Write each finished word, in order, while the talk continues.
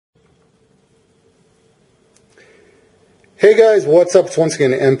Hey guys, what's up? It's once again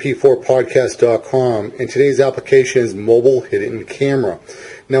mp4podcast.com, and today's application is mobile hidden camera.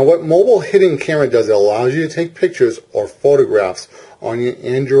 Now what mobile hidden camera does, it allows you to take pictures or photographs on your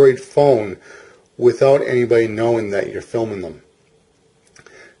Android phone without anybody knowing that you're filming them.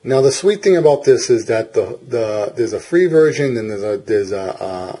 Now the sweet thing about this is that there's a free version, and there's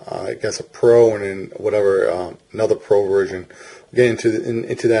I guess a pro, and then whatever another pro version. Get into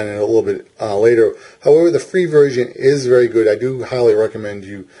that in a little bit later. However, the free version is very good. I do highly recommend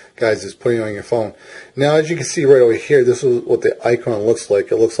you guys just putting it on your phone. Now, as you can see right over here, this is what the icon looks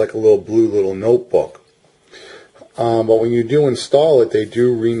like. It looks like a little notebook. But when you do install it, they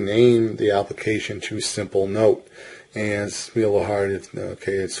do rename the application to Simple Note. And it's a little hard.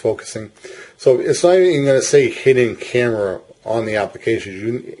 Okay, it's focusing. So it's not even going to say hidden camera on the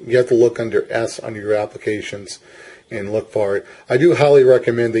application. You have to look under S under your applications and look for it. I do highly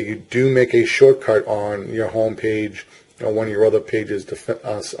recommend that you do make a shortcut on your home page or one of your other pages to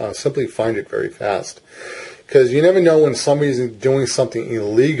simply find it very fast. Because you never know when somebody's doing something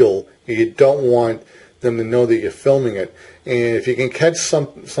illegal, and you don't want them to know that you're filming it. And if you can catch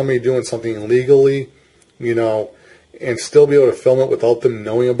somebody doing something illegally, and still be able to film it without them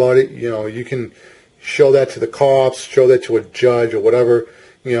knowing about it, you can show that to the cops, show that to a judge or whatever,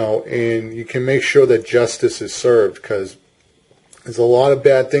 and you can make sure that justice is served, because there's a lot of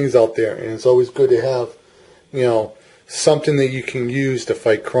bad things out there, and it's always good to have, something that you can use to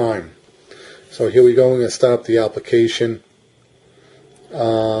fight crime. So here we go. We're going to start up the application.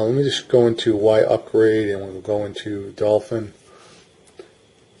 Let me just go into Why Upgrade, and we'll go into Dolphin.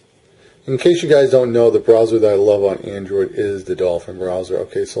 In case you guys don't know, the browser that I love on Android is the Dolphin browser.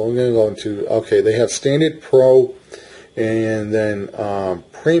 Okay, so I'm going to go into, okay, they have Standard, Pro, and then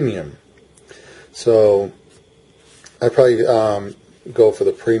Premium. So I probably go for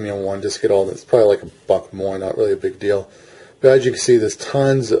the Premium one, just get all this. It's probably like $1 more, not really a big deal. But as you can see, there's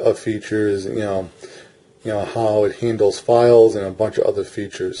tons of features. How it handles files and a bunch of other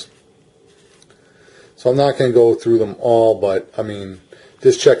features. So I'm not going to go through them all, but I mean,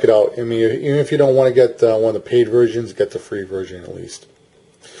 just check it out. I mean, even if you don't want to get one of the paid versions, get the free version at least.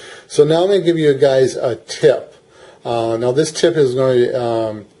 So now I'm going to give you guys a tip. Now this tip is going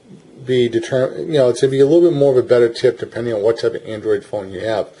to be determined. It's going to be a little bit more of a better tip depending on what type of Android phone you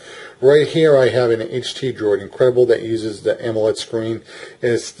have. Right here I have an HT Droid Incredible that uses the AMOLED screen.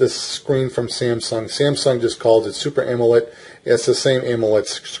 It's the screen from Samsung. Samsung just calls it Super AMOLED. It's the same AMOLED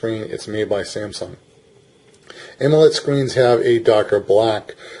screen. It's made by Samsung. AMOLED screens have a darker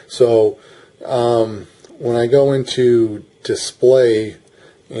black. So when I go into display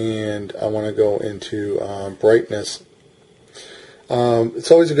and I want to go into brightness, it's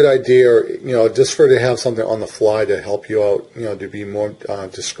always a good idea, just to have something on the fly to help you out, to be more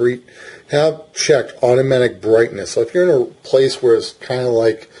discreet. Have checked automatic brightness. So if you're in a place where it's kind of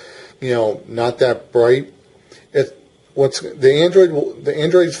like, not that bright, the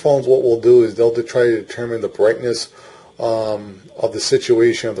Android phones, what we'll do is they'll try to determine the brightness of the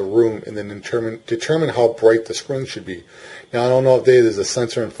situation of the room, and then determine how bright the screen should be. Now I don't know if there's a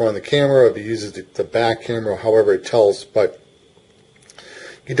sensor in front of the camera, or if it uses the back camera, or however it tells, but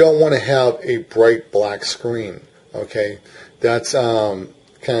you don't want to have a bright black screen. Okay, that's kind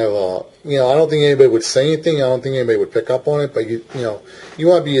of a, I don't think anybody would say anything. I don't think anybody would pick up on it, but you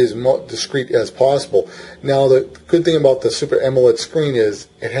want to be as discreet as possible. Now the good thing about the Super AMOLED screen is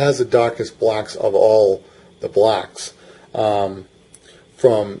it has the darkest blacks of all the blacks, from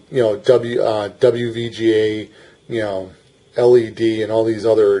WVGA, LED, and all these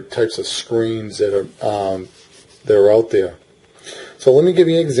other types of screens that are out there. So let me give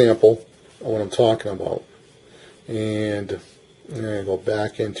you an example of what I'm talking about, and I'm going to go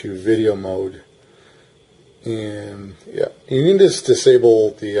back into video mode, and yeah, you can just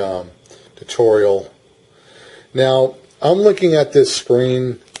disable the tutorial. Now I'm looking at this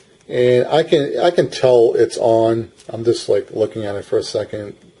screen, and I can tell it's on. I'm just like looking at it for a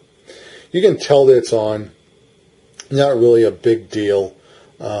second. You can tell that it's on. Not really a big deal.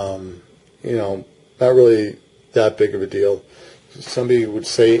 Not really that big of a deal. Somebody would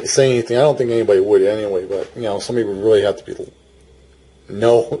say anything. I don't think anybody would anyway, but somebody would really have to be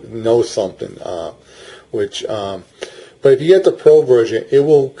know something. But if you get the Pro version, it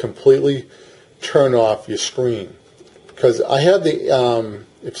will completely turn off your screen. Because I have the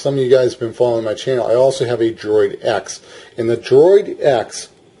if some of you guys have been following my channel, I also have a Droid X, and the Droid X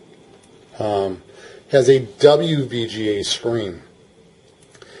has a WVGA screen,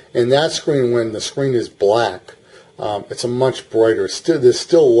 and that screen, when the screen is black, it's a much brighter. There's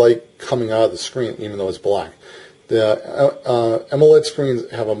still light coming out of the screen, even though it's black. The AMOLED screens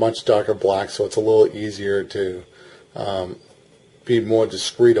have a much darker black, so it's a little easier to be more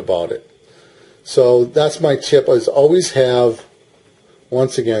discreet about it. So that's my tip, is always have,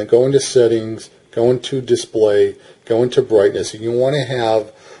 once again, go into settings, go into display, go into brightness, and you want to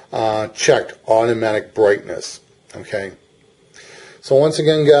have checked automatic brightness. Okay. So once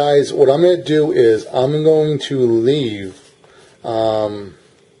again, guys, what I'm going to do is I'm going to leave the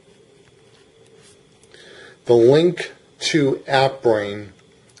link to AppBrain.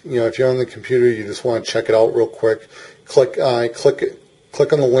 You know, if you're on the computer, you just want to check it out real quick. Click on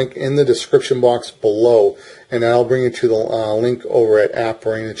the link in the description box below, and that'll bring you to the link over at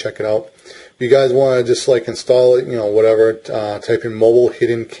AppBrain to check it out. If you guys want to just like install it, you know, whatever, type in mobile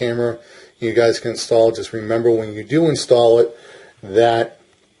hidden camera, you guys can install it. Just remember, when you do install it, that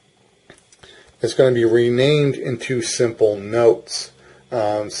it's going to be renamed into Simple Notes.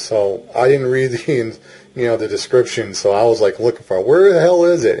 So I didn't read the description, so I was like looking for where the hell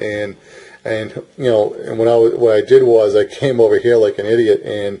is it, and what I did was I came over here like an idiot,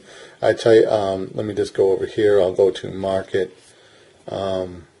 and I tell you, let me just go over here. I'll go to Market.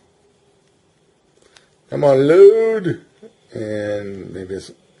 Come on, load, and maybe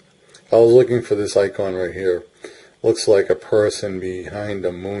I was looking for this icon right here. Looks like a person behind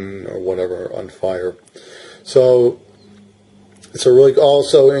a moon or whatever on fire. So it's a really,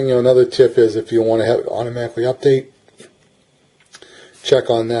 also, and another tip is if you want to have it automatically update,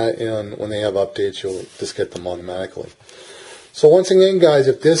 check on that, and when they have updates, you'll just get them automatically. So once again, guys,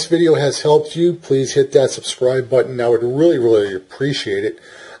 if this video has helped you, please hit that subscribe button. I would really, really appreciate it.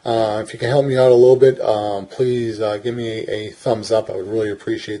 If you can help me out a little bit, please give me a thumbs up. I would really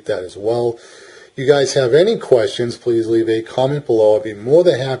appreciate that as well. You guys have any questions, please leave a comment below. I'd be more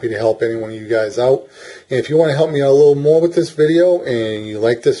than happy to help any one of you guys out. And if you want to help me out a little more with this video, and you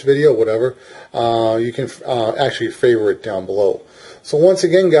like this video, whatever, you can actually favorite it down below. So once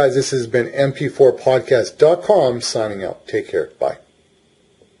again, guys, this has been MP4podcast.com signing out. Take care. Bye.